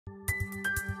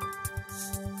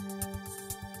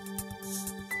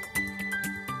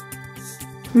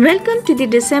Welcome to the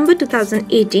December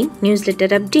 2018 newsletter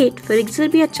update for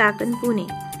Xrbia Chakan, Pune.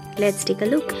 Let's take a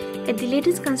look at the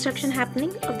latest construction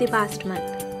happening of the past month.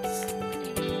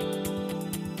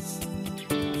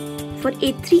 For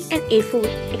A3 and A4,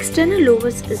 external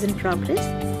louvers is in progress.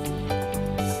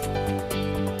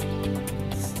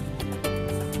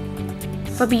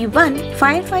 For B1,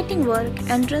 firefighting work,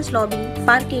 entrance lobby,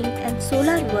 parking and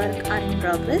solar work are in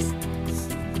progress.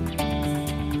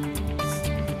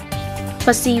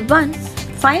 For C1,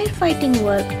 firefighting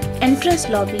work, entrance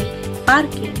lobby,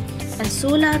 parking and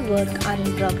solar work are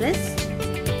in progress.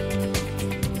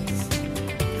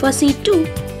 For C2,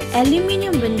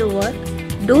 aluminium window work,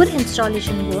 door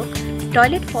installation work,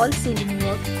 toilet false ceiling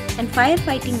work and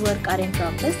firefighting work are in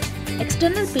progress.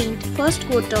 External paint, first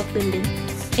coat of building,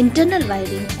 internal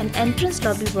wiring and entrance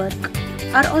lobby work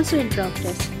are also in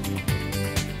progress.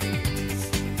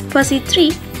 For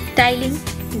C3, tiling,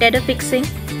 dado fixing,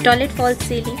 toilet false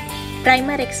ceiling,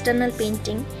 primer external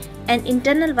painting and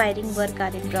internal wiring work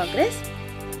are in progress.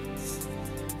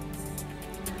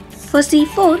 For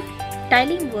C4,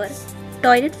 tiling work,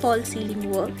 toilet false ceiling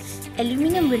work,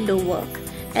 aluminium window work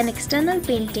and external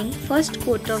painting first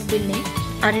coat of building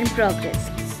are in progress.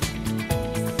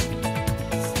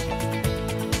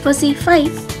 For C5,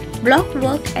 block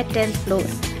work at 10th floor,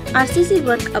 RCC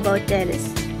work above terrace,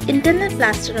 internal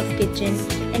plaster of kitchen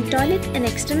and toilet and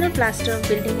external plaster of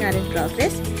building are in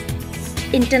progress.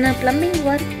 Internal plumbing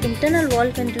work, internal wall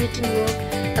conduiting work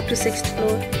up to 6th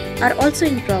floor are also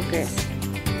in progress.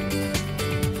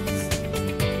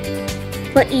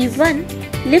 For E1,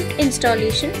 lift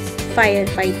installation,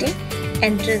 firefighting,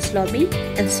 entrance lobby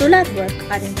and solar work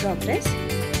are in progress.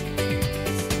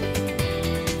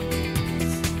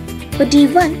 For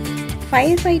D1,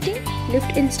 firefighting,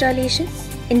 lift installation,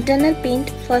 internal paint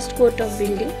first coat of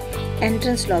building,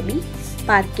 entrance lobby,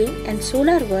 parking and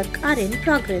solar work are in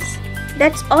progress.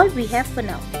 That's all we have for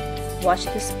now. Watch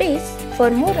this space for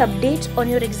more updates on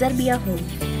your Xrbia home.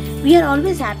 We are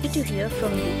always happy to hear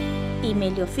from you.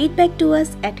 Email your feedback to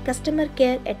us at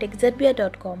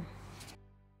customercare@xrbia.com.